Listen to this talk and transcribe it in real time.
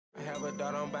have a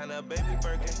daughter, I'm buying a baby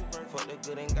Birkin. Fuck the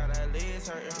good and got our legs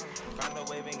hurting. Found a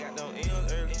wave and got them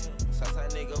M's early.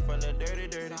 Southside nigga from the dirty.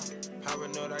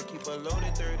 Paranoid, I keep a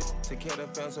loaded 30. To kill the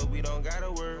fam so we don't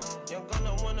gotta worry. Young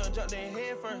gunner wanna jump their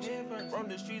head first. From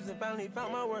the streets and finally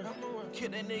found my worth.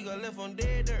 Killed that nigga, left on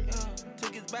dead dirt.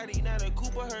 Took his body, now the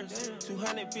Cooper hearse.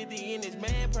 250 in his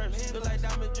man purse. Look like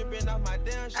diamonds dripping off my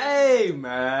damn shirt. Hey,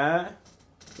 man.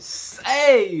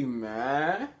 Say,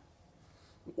 man.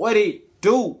 What it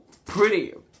do?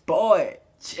 Pretty boy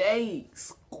J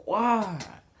Squad.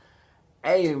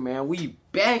 Hey, man, we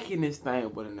back in this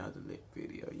thing with another lit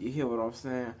video. You hear what I'm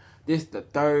saying? This the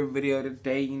third video of the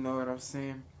day, you know what I'm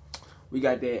saying? We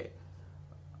got that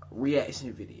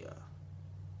reaction video.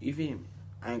 You feel me?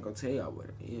 I ain't gonna tell y'all what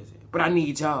it is. But I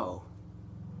need y'all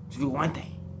to do one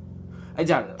thing. I need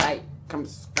y'all to like, comment,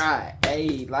 subscribe.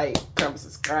 Hey, like, comment,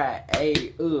 subscribe.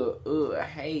 Hey,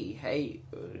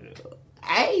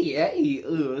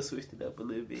 switched it up a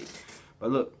little bit. But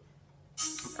look,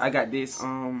 I got this,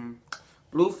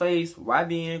 Blueeface,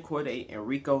 YBN, Cordae, and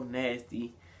Rico,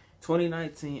 Nastyy,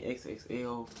 2019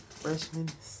 XXL freshman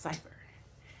Cypher.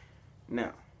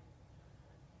 Now,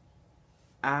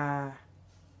 I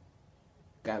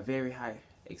got very high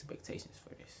expectations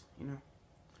for this, you know?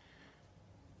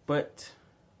 But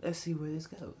let's see where this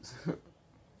goes.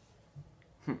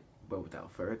 But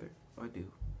without further ado,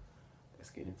 let's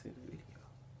get into the video.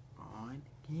 On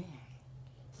gang.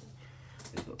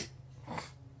 Let's go.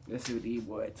 Let's see what these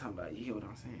boys talking about. You hear what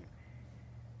I'm saying?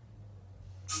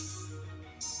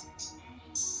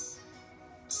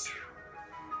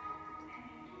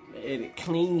 Let it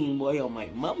clean, boy, on my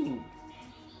mummy.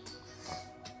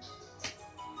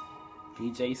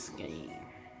 DJ Scheme.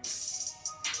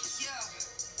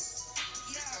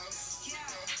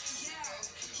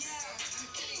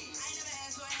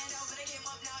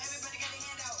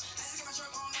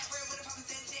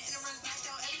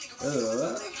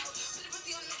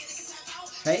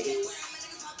 Hey.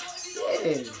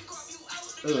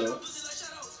 Yeah.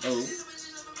 Oh.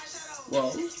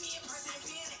 Whoa.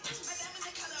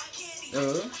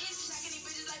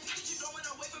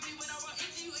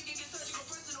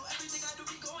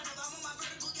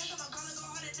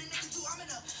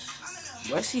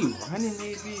 Why she running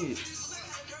that bitch?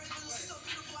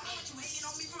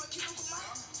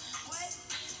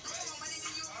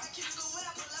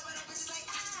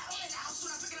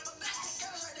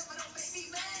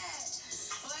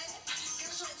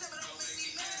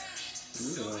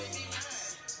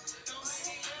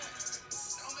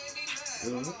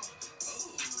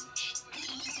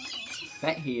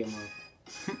 Fat head, man.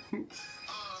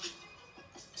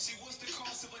 See, what's the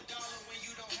cost of $1 when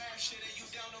you don't have shit and you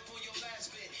down up on your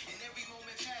last bit? And every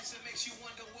moment passing makes you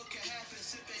wonder what could happen.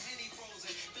 Sipping Henny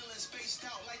frozen, feeling spaced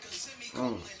out like a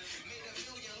semicolon. Made $1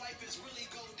 million, life is really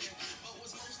golden. But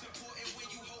what's most important when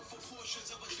you hope for portions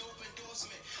of a dope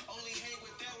endorsement? Only hang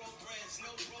with thoroughbreds,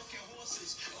 no broken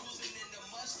horses. Cruising in the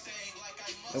Mustang like I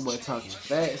must. That boy talking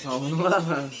fast on me.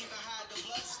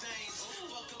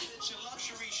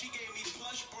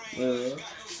 Got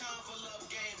no time for love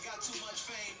games, got too much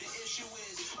fame. The issue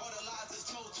is all the lies is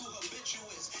told to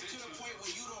habituous, to the point where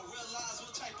you don't realize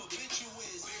what type of bitch you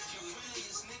is. The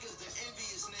friendliest niggas, the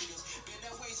envious niggas, been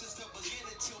that way since the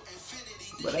beginning till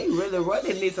infinity. But they really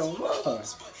running this on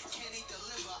Mars. But can he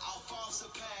deliver? I'll fall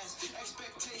surpass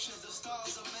expectations, the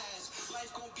stars are mass. Life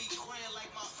gon' be grand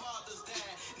like my father's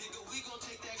dad. Nigga, we gon'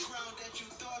 take that crown that you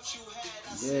thought you had.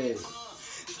 I said,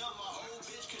 tell my old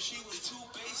bitch cause she was too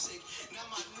basic. Now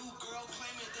my new girl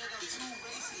claiming that I'm too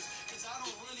racist. Cause I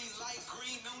don't really like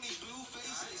green, only blue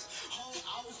faces. Whole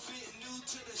outfit new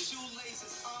to the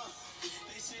shoelaces.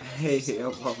 They say hey,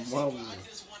 I'm my mama. I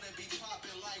just wanna be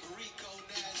popping like Rico,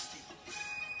 Nastyy.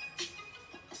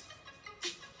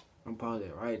 I'm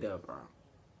probably right there, bro.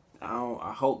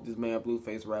 I hope this man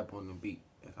Blueeface rap on the beat.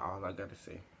 That's all I gotta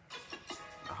say.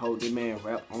 I hope this man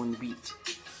rap on the beat.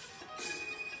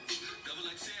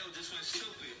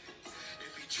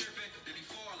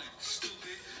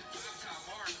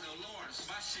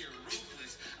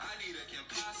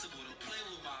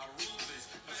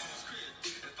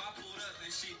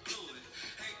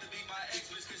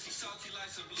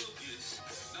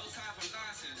 No time for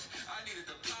nonsense. I need a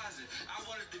deposit. I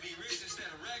wanted to be rich instead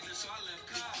of regular, so I left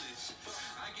college.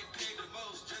 I get paid the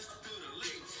most just to do the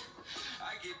least.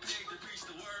 I get paid to preach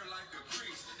the word like a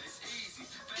priest. It's easy.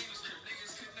 Famous crip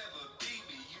niggas could never beat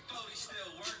me. You 40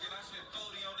 still working. I spent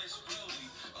 40 on this brody.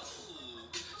 Oh,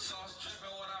 sauce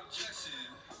dripping when I'm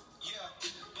dressing. Yeah,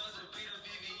 buzzer beater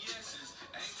VVS's.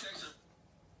 Ain't texting.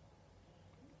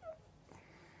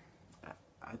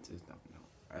 I just don't know.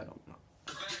 I don't know.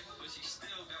 But she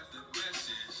still got the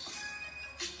message.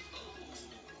 Oh.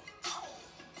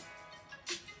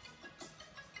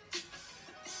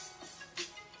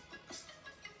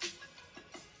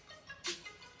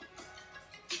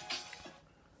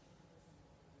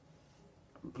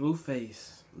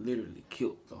 Blueeface literally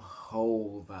killed the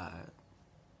whole vibe.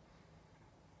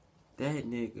 That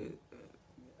nigga,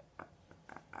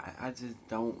 I just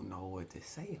don't know what to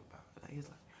say about it. Like, it's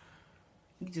like,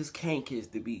 you just can't kiss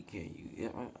the beat, can you?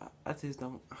 I just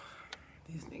don't.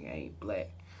 This nigga ain't black.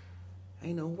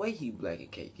 Ain't no way he black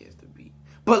and can't kiss the beat.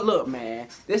 But look, man,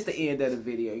 this the end of the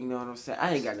video. You know what I'm saying?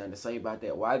 I ain't got nothing to say about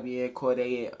that. YBN,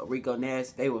 Cordae, Rico,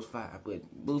 Nastyy, they was fine.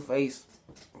 But Blueeface,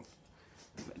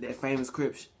 that famous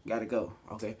Crip gotta go.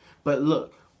 Okay. But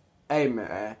look, hey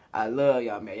man, I love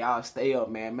y'all, man. Y'all stay up,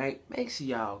 man. Make sure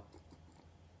y'all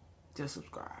just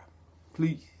subscribe,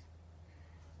 please.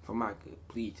 For my good,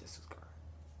 please just subscribe.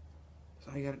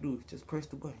 That's all you gotta do. Just press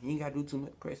the button. You ain't gotta do too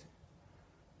much pressing.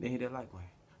 Then hit that like button.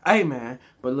 Hey man,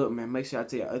 but look man, make sure I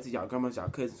tell y'all aunties, y'all grandmas, y'all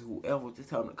cousins, whoever, just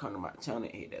tell them to come to my channel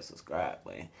and hit that subscribe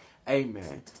button. Hey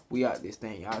man, we out this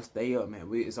thing. Y'all stay up, man.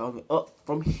 It's only up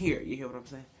from here. You hear what I'm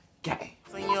saying? Gang.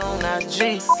 For you on that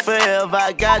G, forever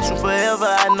I got you, forever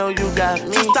I know you got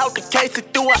me. Just talk the case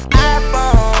through an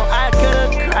iPhone, I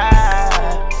could've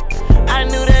cried. I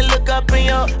knew that